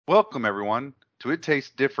Welcome, everyone, to It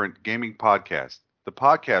Tastes Different Gaming Podcast, the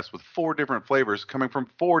podcast with 4 different flavors coming from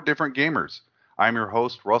 4 different gamers. I'm your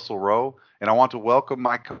host, Russell Rowe, and I want to welcome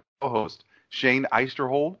my co-host, Shane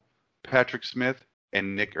Eisterhold, Patrick Smith,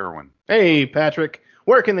 and Nick Irwin. Hey, Patrick.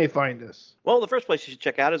 Where can they find us? Well, the first place you should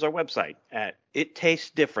check out is our website at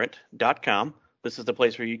ittastes.different.com. This is the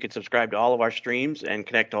place where you can subscribe to all of our streams and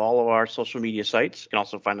connect to all of our social media sites. You can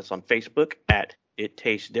also find us on Facebook at It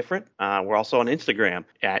Tastes Different. We're also on Instagram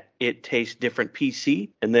at It Tastes Different PC.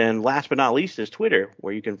 And then last but not least is Twitter,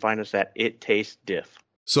 where you can find us at It Tastes Diff.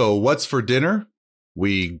 So what's for dinner?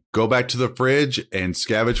 We go back to the fridge and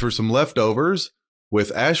scavenge for some leftovers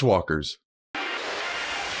with Ashwalkers.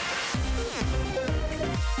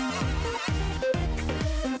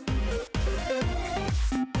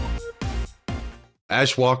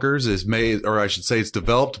 Ashwalkers is made, or I should say it's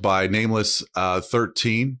developed by Nameless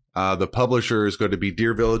 13. The publisher is going to be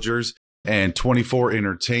Deer Villagers and 24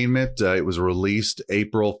 Entertainment. It was released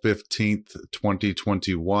April 15th,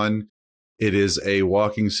 2021. It is a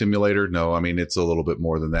walking simulator. No, I mean, it's a little bit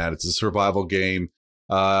more than that. It's a survival game.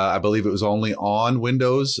 I believe it was only on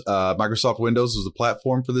Windows. Microsoft Windows was the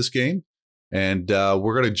platform for this game. And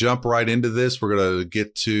we're going to jump right into this. We're going to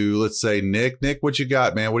get to, let's say, Nick. Nick, what you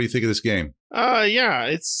got, man? What do you think of this game? Yeah,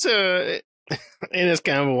 it is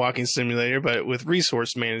kind of a walking simulator, but with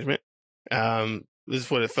resource management. This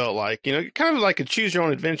is what it felt like. Kind of like a choose your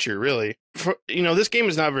own adventure, really. This game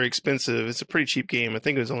is not very expensive. It's a pretty cheap game. I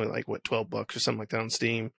think it was only like, $12 or something like that on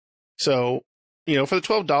Steam. So, for the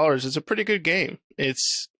 $12, it's a pretty good game.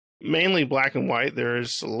 It's mainly black and white.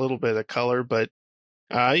 There's a little bit of color, but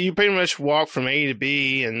you pretty much walk from A to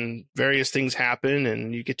B and various things happen,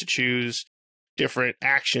 and you get to choose different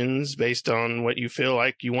actions based on what you feel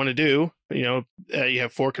like you want to do. You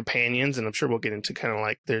have 4 companions, and I'm sure we'll get into kind of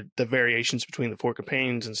like the variations between the 4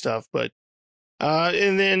 companions and stuff. But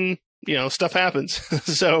and then stuff happens.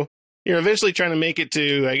 So you're eventually trying to make it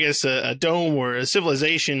to, I guess, a dome or a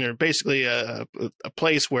civilization, or basically a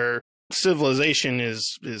place where civilization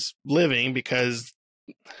is living, because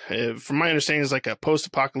from my understanding, it's like a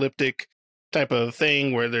post-apocalyptic type of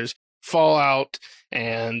thing where there's fallout,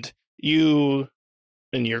 and you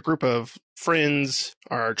and your group of friends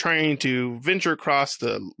are trying to venture across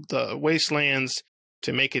the wastelands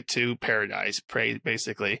to make it to paradise,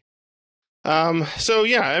 basically. So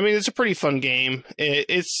yeah, I mean, it's a pretty fun game. It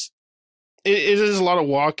is a lot of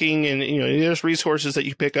walking, and there's resources that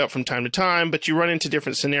you pick up from time to time, but you run into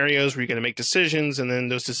different scenarios where you're going to make decisions, and then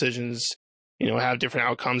those decisions have different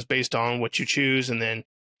outcomes based on what you choose, and then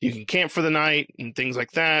you can camp for the night and things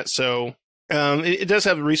like that. So it does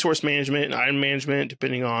have resource management and item management,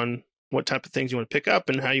 depending on what type of things you want to pick up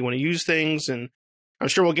and how you want to use things. And I'm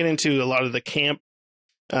sure we'll get into a lot of the camp,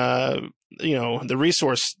 the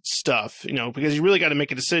resource stuff, because you really got to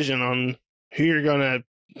make a decision on who you're going to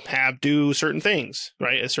have do certain things,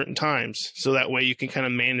 right, at certain times. So that way you can kind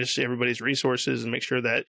of manage everybody's resources and make sure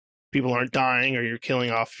that people aren't dying or you're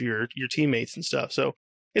killing off your teammates and stuff. So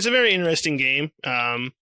it's a very interesting game.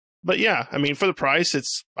 But yeah, I mean, for the price,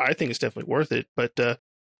 I think it's definitely worth it. But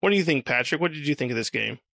what do you think, Patrick? What did you think of this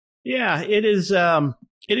game? Yeah, it is a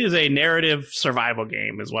narrative survival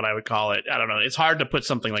game is what I would call it. I don't know. It's hard to put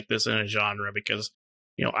something like this in a genre because,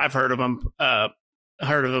 I've heard of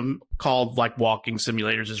them called like walking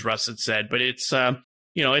simulators, as Russ had said, but it's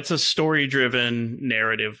it's a story-driven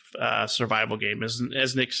narrative survival game.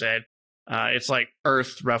 As Nick said, it's like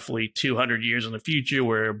Earth roughly 200 years in the future,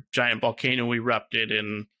 where a giant volcano erupted,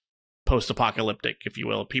 and post-apocalyptic, if you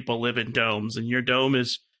will. People live in domes, and your dome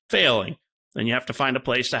is failing, and you have to find a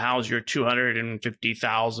place to house your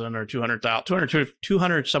 250,000 or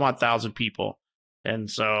 200 some odd thousand people. And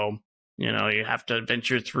so, you have to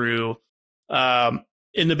venture through.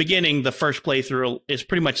 In the beginning, the first playthrough is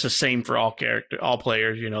pretty much the same for all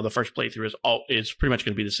players. The first playthrough is pretty much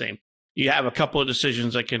going to be the same. You have a couple of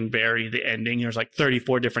decisions that can vary the ending. There's like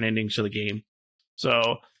 34 different endings to the game.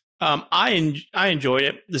 So I enjoyed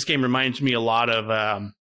it. This game reminds me a lot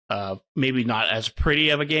of maybe not as pretty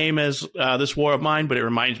of a game as this War of Mine, but it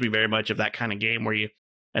reminds me very much of that kind of game where you,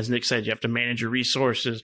 as Nick said, you have to manage your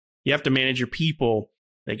resources. You have to manage your people.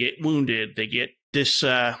 They get wounded. They get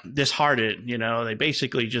disheartened. They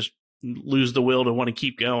basically just lose the will to want to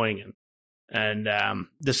keep going. And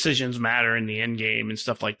decisions matter in the end game and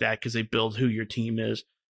stuff like that because they build who your team is.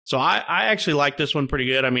 So I actually like this one pretty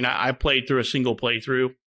good. I mean, I played through a single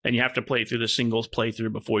playthrough, and you have to play through the singles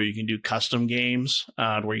playthrough before you can do custom games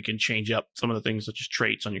where you can change up some of the things such as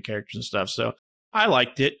traits on your characters and stuff. So I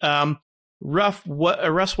liked it. Russ,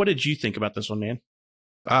 what did you think about this one, man?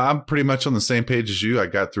 I'm pretty much on the same page as you. I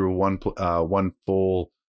got through one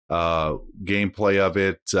full gameplay of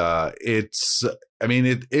it. It's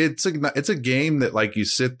a game that like you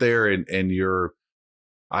sit there and you're,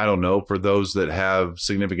 I don't know, for those that have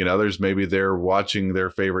significant others, maybe they're watching their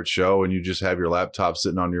favorite show and you just have your laptop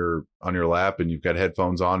sitting on your lap and you've got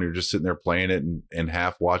headphones on. You're just sitting there playing it and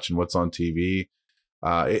half watching what's on TV.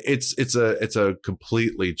 It's a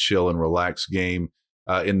completely chill and relaxed game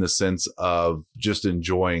in the sense of just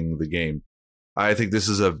enjoying the game. I think this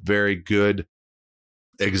is a very good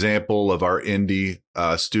example of our indie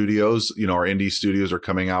studios. Our indie studios are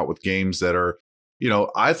coming out with games that are,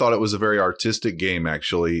 I thought it was a very artistic game,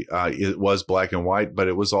 actually. It was black and white, but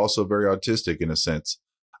it was also very artistic in a sense.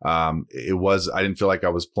 I didn't feel like I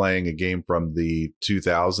was playing a game from the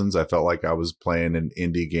 2000s. I felt like I was playing an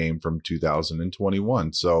indie game from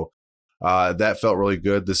 2021. So that felt really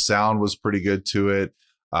good. The sound was pretty good to it.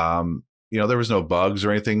 There was no bugs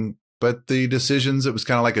or anything, but the decisions, it was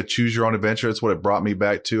kind of like a choose your own adventure. That's what it brought me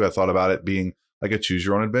back to. I thought about it being like a choose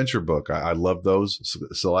your own adventure book. I love those.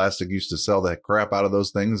 Scholastic used to sell the crap out of those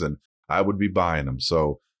things and I would be buying them.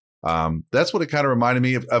 So that's what it kind of reminded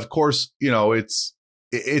me of. Of course,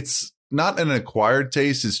 it's not an acquired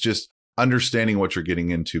taste. It's just understanding what you're getting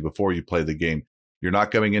into before you play the game. You're not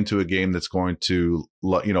going into a game that's going to,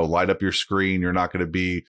 light up your screen. You're not going to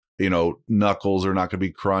be, knuckles are not going to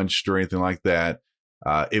be crunched or anything like that.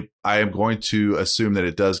 I am going to assume that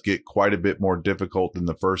it does get quite a bit more difficult than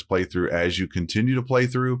the first playthrough as you continue to play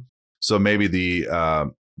through. So maybe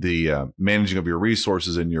the managing of your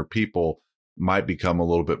resources and your people might become a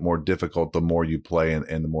little bit more difficult the more you play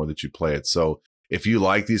and the more that you play it. So if you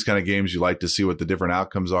like these kind of games, you like to see what the different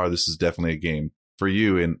outcomes are, this is definitely a game for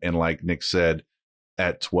you. And like Nick said,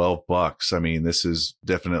 at $12, I mean, this is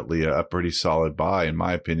definitely a pretty solid buy, in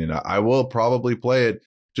my opinion. I will probably play it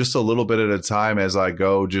just a little bit at a time as I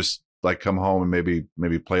go, just like come home and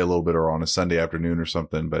maybe play a little bit or on a Sunday afternoon or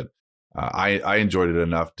something. But I enjoyed it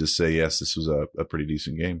enough to say, yes, this was a pretty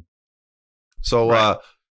decent game. So Right.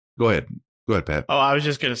 Go ahead, Pat. Oh, I was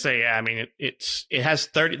just going to say, yeah, I mean, it has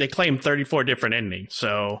 30, they claim 34 different endings.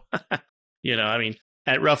 So,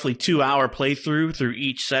 at roughly 2-hour playthrough through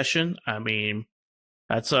each session, I mean,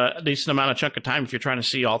 that's a decent amount of chunk of time if you're trying to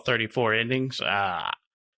see all 34 endings.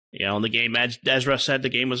 And the game, as Russ said, the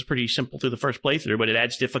game was pretty simple through the first playthrough, but it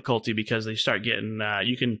adds difficulty because they start getting,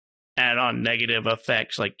 you can add on negative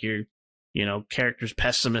effects like your, character's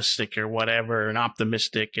pessimistic or whatever, and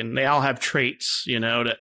optimistic, and they all have traits,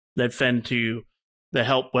 that fend to the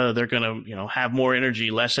help whether they're going to, have more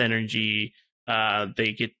energy, less energy.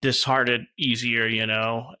 They get disheartened easier,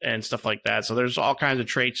 and stuff like that. So there's all kinds of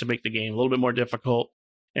traits to make the game a little bit more difficult.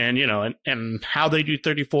 And, and how they do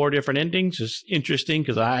 34 different endings is interesting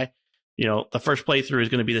because the first playthrough is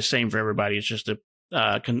going to be the same for everybody. It's just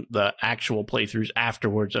the actual playthroughs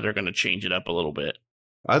afterwards that are going to change it up a little bit.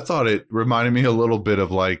 I thought it reminded me a little bit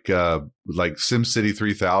of like SimCity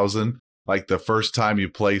 3000. Like the first time you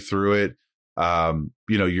play through it,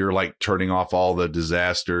 you're like turning off all the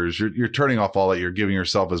disasters. You're turning off all that. You're giving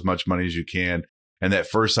yourself as much money as you can. And that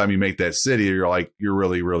first time you make that city, you're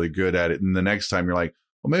really, really good at it. And the next time you're like,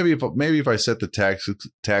 well, maybe if I set the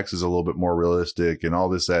taxes a little bit more realistic and all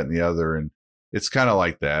this, that, and the other. And it's kind of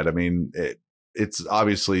like that. I mean, it's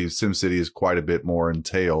obviously SimCity is quite a bit more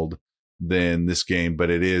entailed than this game,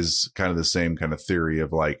 but it is kind of the same kind of theory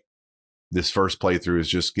of like this first playthrough is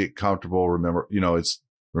just get comfortable. Remember,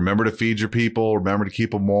 remember to feed your people, remember to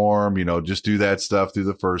keep them warm, just do that stuff through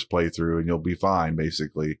the first playthrough and you'll be fine.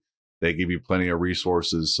 Basically, they give you plenty of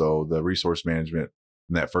resources. So the resource management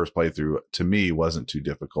in that first playthrough to me wasn't too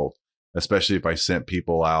difficult, especially if I sent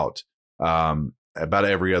people out. About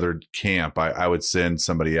every other camp, I would send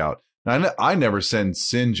somebody out. Now, I never send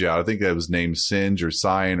Singe out. I think that was named Singe or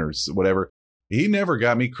Cyan or whatever. He never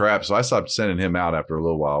got me crap, so I stopped sending him out after a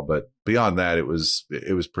little while. But beyond that, it was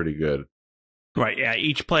pretty good. Right, yeah.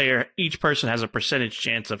 Each person has a percentage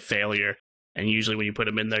chance of failure, and usually when you put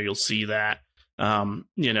them in there, you'll see that.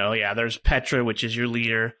 There's Petra, which is your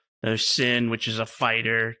leader. There's Sin, which is a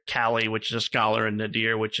fighter. Callie, which is a scholar, and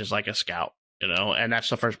Nadir, which is like a scout. And that's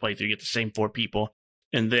the first playthrough. You get the same 4 people,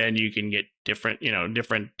 and then you can get different.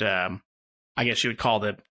 I guess you would call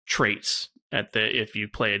them traits. If you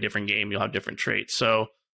play a different game, you'll have different traits. So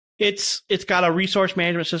it's got a resource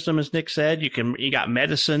management system, as Nick said. You got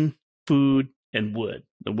medicine, food, and wood.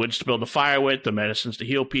 The wood's to build a fire with, the medicine's to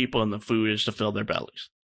heal people, and the food is to fill their bellies.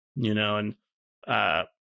 And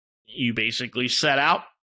you basically set out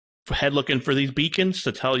head looking for these beacons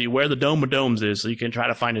to tell you where the Dome of Domes is, so you can try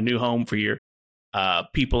to find a new home for your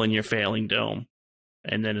people in your failing dome.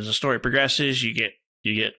 And then as the story progresses, you get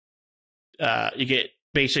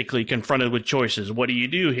basically confronted with choices. What do you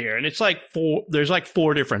do here? And it's like there's like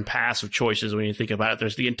four different paths of choices when you think about it.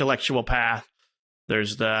 There's the intellectual path,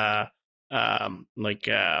 there's the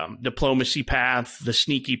diplomacy path, the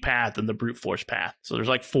sneaky path, and the brute force path. So there's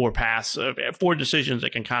like four paths, four decisions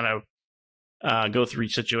that can kind of go through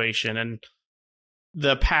each situation. And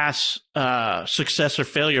the past success or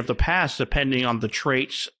failure of the past depending on the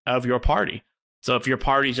traits of your party. So if your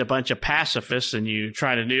party's a bunch of pacifists and you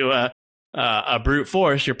try to do a brute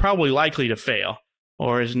force, you're probably likely to fail.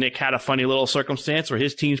 Or as Nick had a funny little circumstance where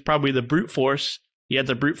his team's probably the brute force. He had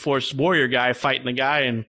the brute force warrior guy fighting the guy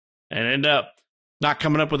and end up not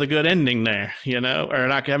coming up with a good ending there, or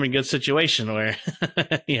not having a good situation where,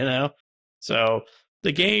 So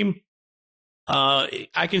the game,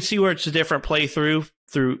 I can see where it's a different playthrough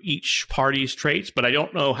through each party's traits, but I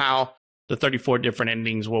don't know how the 34 different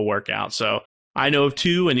endings will work out. So I know of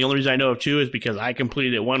two, and the only reason I know of two is because I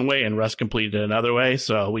completed it one way and Russ completed it another way.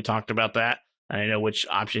 So we talked about that. I know which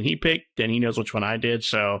option he picked, and he knows which one I did.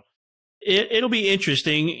 So it'll be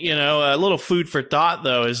interesting. A little food for thought,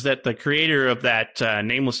 though, is that the creator of that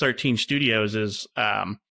Nameless 13 Studios is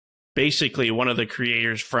basically one of the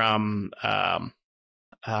creators from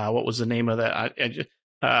what was the name of that?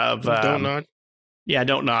 Don't Nod? Yeah,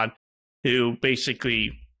 Don't Nod, who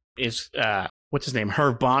basically is, what's his name?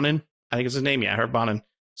 Herb Bonin. I think it's his name. Yeah, Herb Bonin.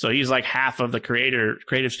 So he's like half of the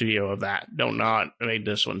creative studio of that. Don't Nod made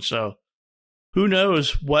this one. So who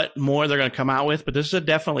knows what more they're going to come out with, but this is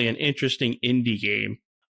definitely an interesting indie game.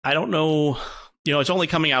 I don't know. It's only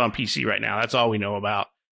coming out on PC right now. That's all we know about.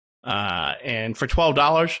 And for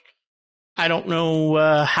 $12, I don't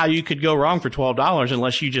know how you could go wrong for $12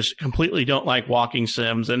 unless you just completely don't like walking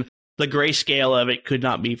sims. And the grayscale of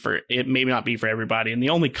it may not be for everybody. And the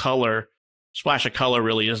only splash of color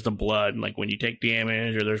really is the blood, like when you take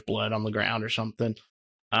damage or there's blood on the ground or something.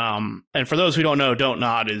 And for those who don't know, Don't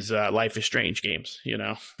Nod is Life is Strange games,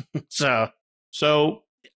 So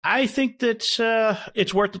I think that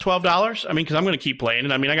it's worth the $12. I mean, because I'm going to keep playing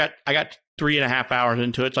it. I mean, I got 3.5 hours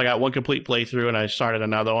into it, so I got one complete playthrough, and I started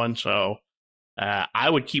another one. So I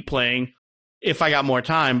would keep playing if I got more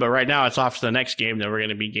time. But right now, it's off to the next game that we're going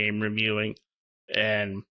to be game reviewing,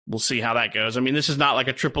 and we'll see how that goes. I mean, this is not like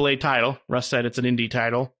a AAA title. Russ said it's an indie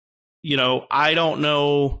title. I don't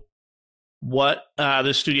know what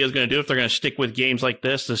this studio is going to do, if they're going to stick with games like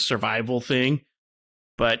this survival thing.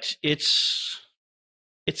 But it's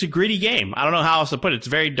a gritty game. I don't know how else to put it. It's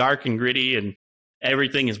very dark and gritty, and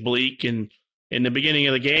everything is bleak. And in the beginning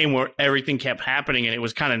of the game, where everything kept happening and it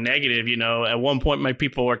was kind of negative, at one point my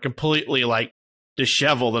people were completely like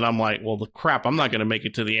disheveled, and I'm like, well, the crap, I'm not going to make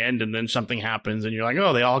it to the end. And then something happens, and you're like,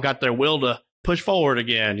 oh, they all got their will to push forward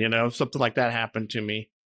again. Something like that happened to me.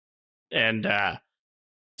 And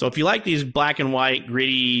so if you like these black and white,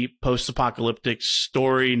 gritty, post-apocalyptic,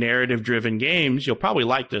 story, narrative-driven games, you'll probably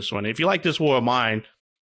like this one. If you like this War of Mine,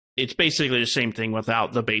 it's basically the same thing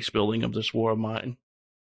without the base building of this War of Mine.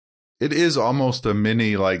 It is almost a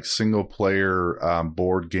mini single-player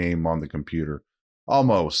board game on the computer.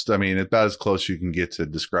 Almost. I mean, about as close you can get to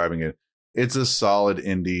describing it. It's a solid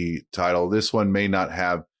indie title. This one may not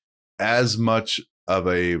have as much of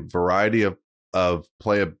a variety of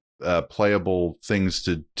playable things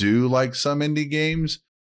to do like some indie games,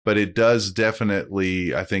 but it does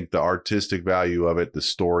definitely, I think, the artistic value of it, the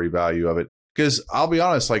story value of it. Because I'll be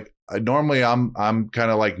honest, normally I'm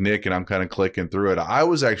kind of like Nick, and I'm kind of clicking through it. I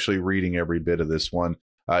was actually reading every bit of this one.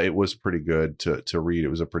 It was pretty good to read. It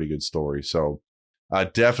was a pretty good story. So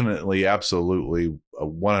definitely, absolutely,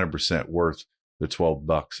 100% worth the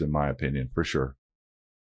 $12 in my opinion, for sure.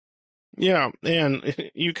 Yeah,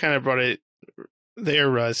 and you kind of brought it there,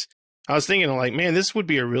 Russ. I was thinking, man, this would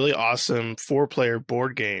be a really awesome 4-player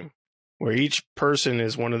board game where each person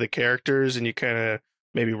is one of the characters, and you kind of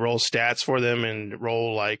maybe roll stats for them and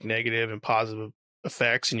roll negative and positive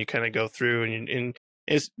effects, and you kind of go through and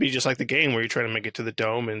it's be just like the game where you're trying to make it to the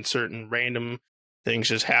dome, and certain random things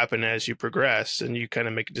just happen as you progress, and you kind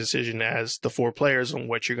of make a decision as the 4 players on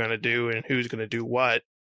what you're going to do and who's going to do what.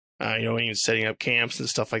 Even setting up camps and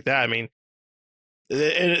stuff like that. I mean,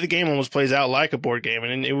 the game almost plays out like a board game,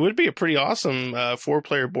 and it would be a pretty awesome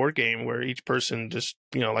 4-player board game where each person just,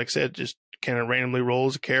 like I said, just kind of randomly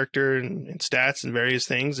rolls a character and stats and various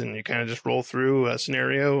things, and you kind of just roll through a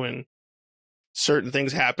scenario, and certain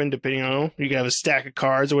things happen depending on, you can have a stack of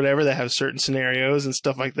cards or whatever that have certain scenarios and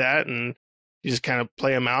stuff like that, and you just kind of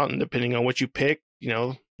play them out, and depending on what you pick,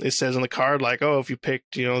 it says on the card if you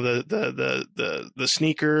picked, the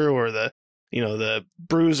sneaker or the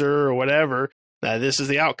bruiser or whatever, this is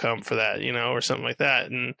the outcome for that, or something like that.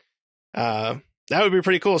 And that would be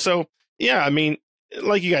pretty cool. So, yeah, I mean,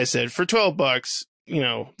 like you guys said, for $12,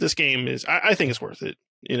 this game is, I think it's worth it.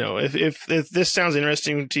 If this sounds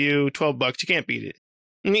interesting to you, $12, you can't beat it.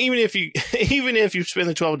 And even if you spend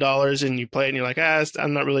the $12 and you play it and you're like, I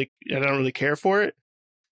don't really care for it,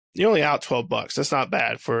 you're only out $12. That's not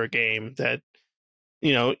bad for a game that,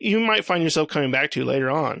 you might find yourself coming back to later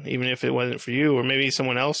on, even if it wasn't for you, or maybe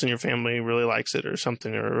someone else in your family really likes it or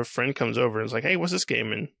something, or a friend comes over and is like, hey, what's this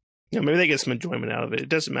game? And, maybe they get some enjoyment out of it. It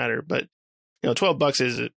doesn't matter. But,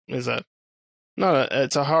 $12 it's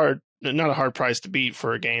not a hard price to beat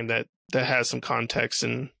for a game that has some context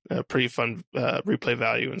and pretty fun replay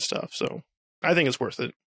value and stuff. So I think it's worth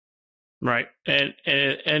it. Right.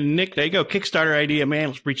 And Nick, there you go. Kickstarter idea, man.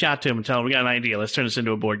 Let's reach out to him and tell him we got an idea. Let's turn this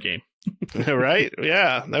into a board game. Right?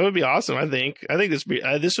 Yeah, that would be awesome. I think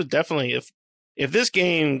this would definitely, if this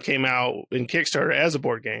game came out in Kickstarter as a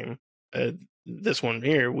board game, this one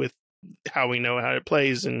here with how we know how it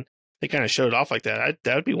plays and they kind of showed it off like that,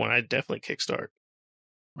 that would be one I'd definitely kickstart.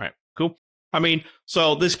 Right. Cool. I mean,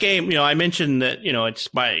 so this game, I mentioned that, it's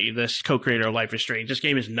by this co-creator of Life is Strange. This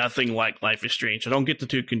game is nothing like Life is Strange. So don't get the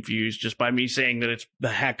two confused just by me saying that it's the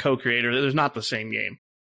hack co-creator. There's not the same game.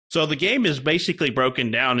 So the game is basically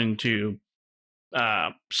broken down into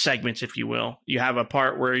segments, if you will. You have a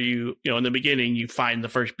part where in the beginning, you find the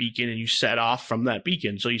first beacon and you set off from that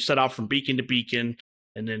beacon. So you set off from beacon to beacon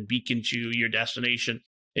and then beacon to your destination.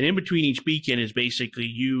 And in between each beacon is basically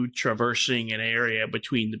you traversing an area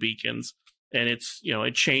between the beacons. And it's,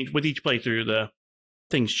 it changed with each playthrough, the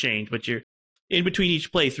things change, but you're in between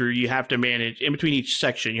each playthrough, you have to manage, in between each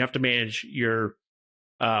section, you have to manage your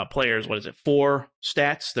players, 4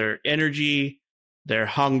 stats, their energy, their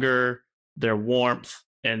hunger, their warmth,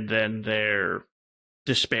 and then their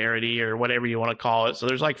disparity or whatever you want to call it. So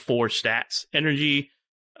there's 4 stats, energy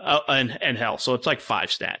and health. So it's 5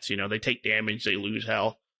 stats, they take damage, they lose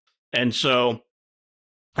health. And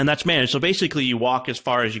that's managed. So basically you walk as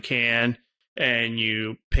far as you can and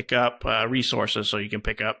you pick up resources. So you can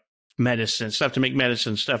pick up medicine, stuff to make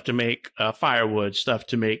medicine, stuff to make firewood, stuff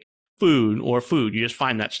to make food. You just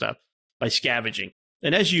find that stuff by scavenging.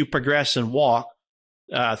 And as you progress and walk,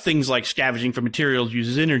 things like scavenging for materials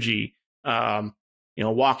uses energy.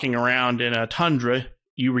 Walking around in a tundra,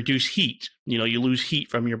 you reduce heat. You lose heat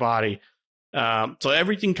from your body. So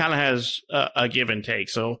everything kind of has a give and take.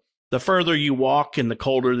 So the further you walk and the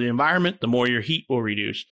colder the environment, the more your heat will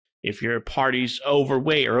reduce. If your party's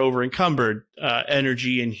overweight or over-encumbered,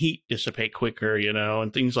 energy and heat dissipate quicker,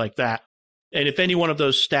 and things like that. And if any one of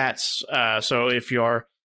those stats, so if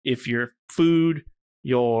your food,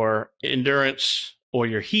 your endurance, or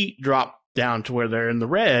your heat drop down to where they're in the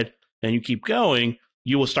red, and you keep going,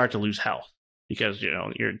 you will start to lose health because,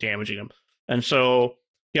 you're damaging them. And so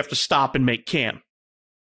you have to stop and make camp.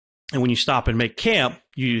 And when you stop and make camp,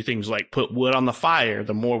 you do things like put wood on the fire.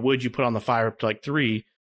 The more wood you put on the fire, up to 3,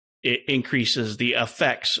 it increases the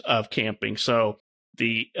effects of camping. So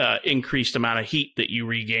the increased amount of heat that you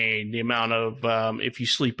regain, the amount of, if you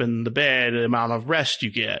sleep in the bed, the amount of rest you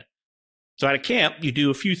get. So at a camp, you do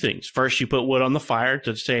a few things. First, you put wood on the fire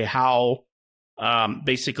to say how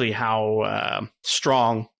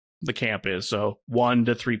strong the camp is. So 1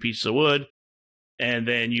 to 3 pieces of wood. And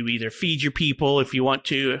then you either feed your people if you want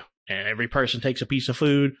to, and every person takes a piece of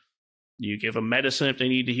food. You give them medicine if they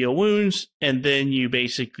need to heal wounds. And then you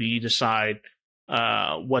basically decide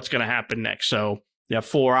what's going to happen next. So you have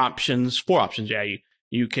 4 options. Yeah,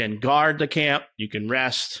 you can guard the camp, you can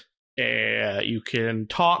rest, you can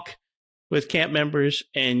talk with camp members,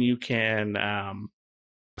 and you can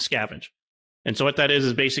scavenge. And so what that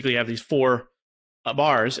is basically you have these 4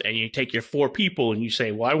 bars, and you take your 4 people and you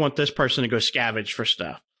say, well, I want this person to go scavenge for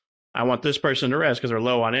stuff. I want this person to rest because they're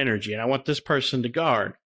low on energy. And I want this person to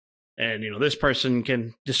guard. And, this person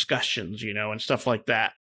can discussions, and stuff like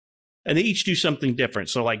that. And they each do something different.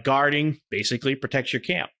 So like guarding basically protects your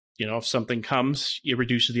camp. If something comes, it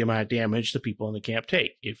reduces the amount of damage the people in the camp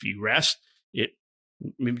take. If you rest, it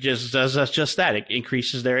just does just that. It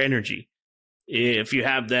increases their energy. If you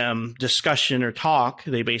have them discussion or talk,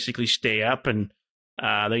 they basically stay up and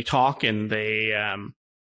they talk, and they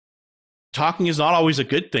talking is not always a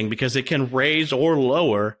good thing because it can raise or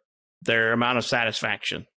lower their amount of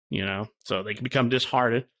satisfaction, so they can become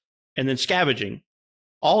disheartened. And then scavenging,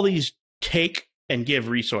 all these take and give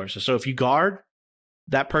resources. So if you guard,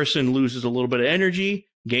 that person loses a little bit of energy,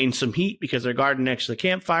 gains some heat because they're guarding next to the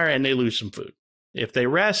campfire, and they lose some food. If they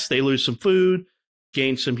rest, they lose some food,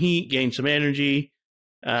 gain some heat, gain some energy,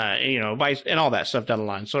 vice and all that stuff down the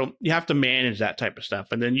line. So you have to manage that type of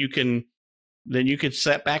stuff. And then you can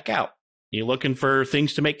set back out. You're looking for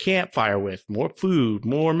things to make campfire with, more food,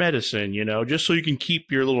 more medicine, just so you can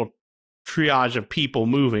keep your little triage of people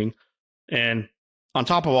moving. And on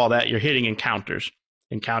top of all that, you're hitting encounters.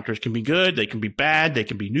 Encounters can be good, they can be bad, they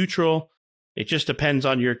can be neutral. It just depends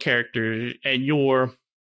on your character and your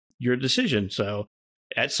decision. So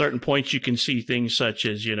at certain points, you can see things such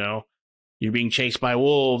as, you're being chased by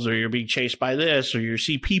wolves, or you're being chased by this, or you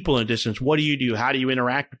see people in the distance. What do you do? How do you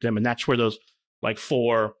interact with them? And that's where those like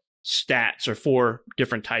 4 stats or 4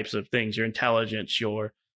 different types of things, your intelligence,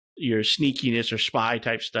 your sneakiness or spy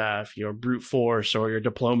type stuff, your brute force or your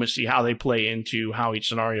diplomacy, how they play into how each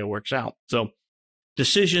scenario works out. So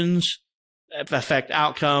decisions affect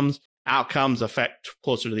outcomes. Outcomes affect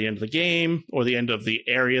closer to the end of the game or the end of the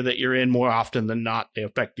area that you're in. More often than not, they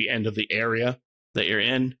affect the end of the area that you're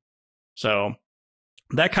in. So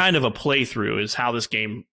that kind of a playthrough is how this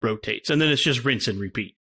game rotates. And then it's just rinse and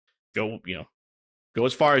repeat. Go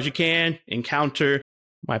as far as you can, encounter.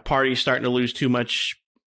 My party's starting to lose too much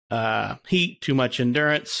heat, too much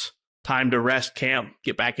endurance. Time to rest, camp,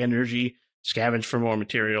 get back energy, scavenge for more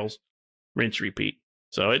materials, rinse, repeat.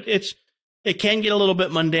 So it can get a little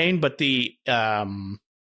bit mundane, but the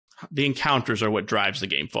encounters are what drives the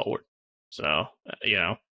game forward. So,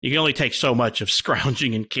 you can only take so much of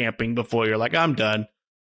scrounging and camping before you're like, I'm done.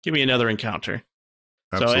 Give me another encounter.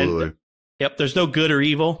 Absolutely. Yep, there's no good or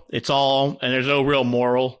evil. It's all, and there's no real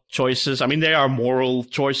moral choices. I mean, they are moral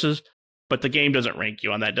choices, but the game doesn't rank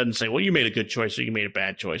you on that. It doesn't say, well, you made a good choice or you made a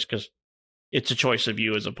bad choice, because it's a choice of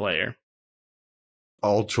you as a player.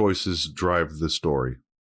 All choices drive the story.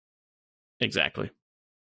 Exactly.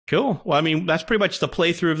 Cool. Well, I mean, that's pretty much the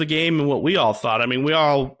playthrough of the game and what we all thought. I mean, we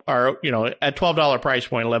all are, at $12 price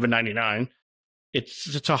point, $11.99.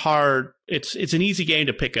 It's an easy game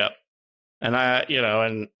to pick up. And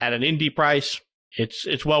and at an indie price,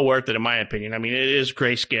 it's well worth it in my opinion. I mean, it is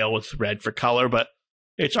grayscale with red for color, but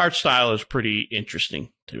its art style is pretty interesting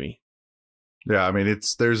to me. Yeah, I mean,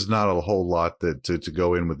 there's not a whole lot to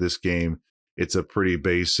go in with this game. It's a pretty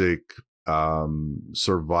basic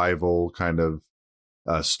survival kind of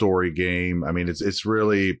story game. I mean, it's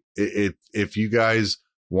really if you guys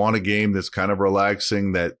want a game that's kind of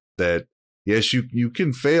relaxing, that yes, you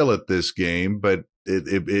can fail at this game, but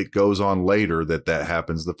it goes on later that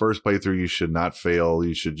happens. The first playthrough, you should not fail.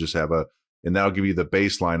 You should just and that'll give you the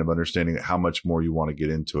baseline of understanding how much more you want to get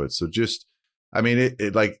into it. So just, I mean,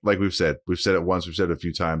 it like we've said it once, we've said it a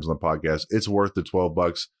few times on the podcast. It's worth the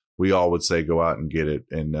 $12. We all would say go out and get it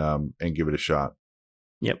and give it a shot.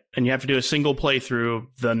 Yep, and you have to do a single playthrough of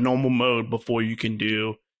the normal mode before you can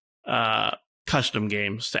do custom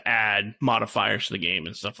games to add modifiers to the game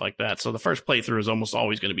and stuff like that. So the first playthrough is almost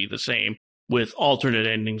always going to be the same, with alternate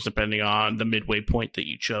endings depending on the midway point that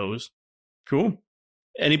you chose. Cool.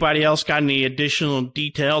 Anybody else got any additional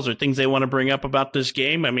details or things they want to bring up about this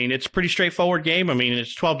game? I mean, it's a pretty straightforward game. I mean,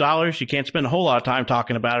 it's $12. You can't spend a whole lot of time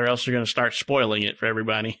talking about it, or else you're going to start spoiling it for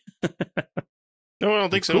everybody. No, I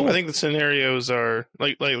don't think so. Cool. I think the scenarios are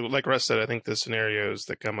like Russ said. I think the scenarios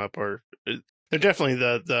that come up they're definitely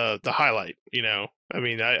the highlight. I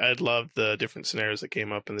mean, I love the different scenarios that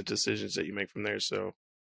came up and the decisions that you make from there. So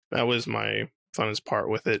that was my funnest part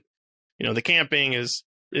with it. The camping is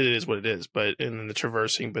what it is, and then the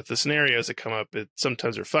traversing. But the scenarios that come up,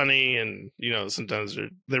 sometimes are funny, and sometimes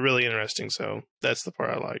they're really interesting. So that's the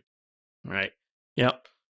part I like. Right. Yep.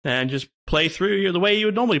 And just play through the way you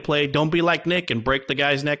would normally play. Don't be like Nick and break the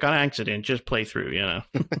guy's neck on accident. Just play through,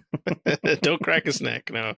 Don't crack his neck.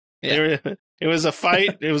 No. Yeah. It was a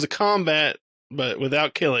fight. It was a combat, but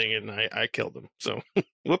without killing, and I killed him. So,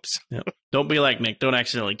 whoops. Yep. Don't be like Nick. Don't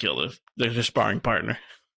accidentally kill their sparring partner.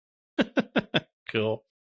 Cool.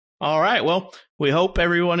 All right. Well, we hope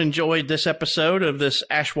everyone enjoyed this episode of this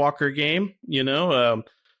Ashwalker game.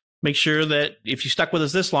 Make sure that if you stuck with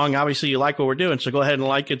us this long, obviously you like what we're doing. So go ahead and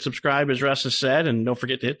like and subscribe, as Russ has said, and don't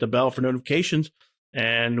forget to hit the bell for notifications.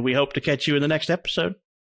 And we hope to catch you in the next episode.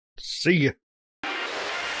 See ya.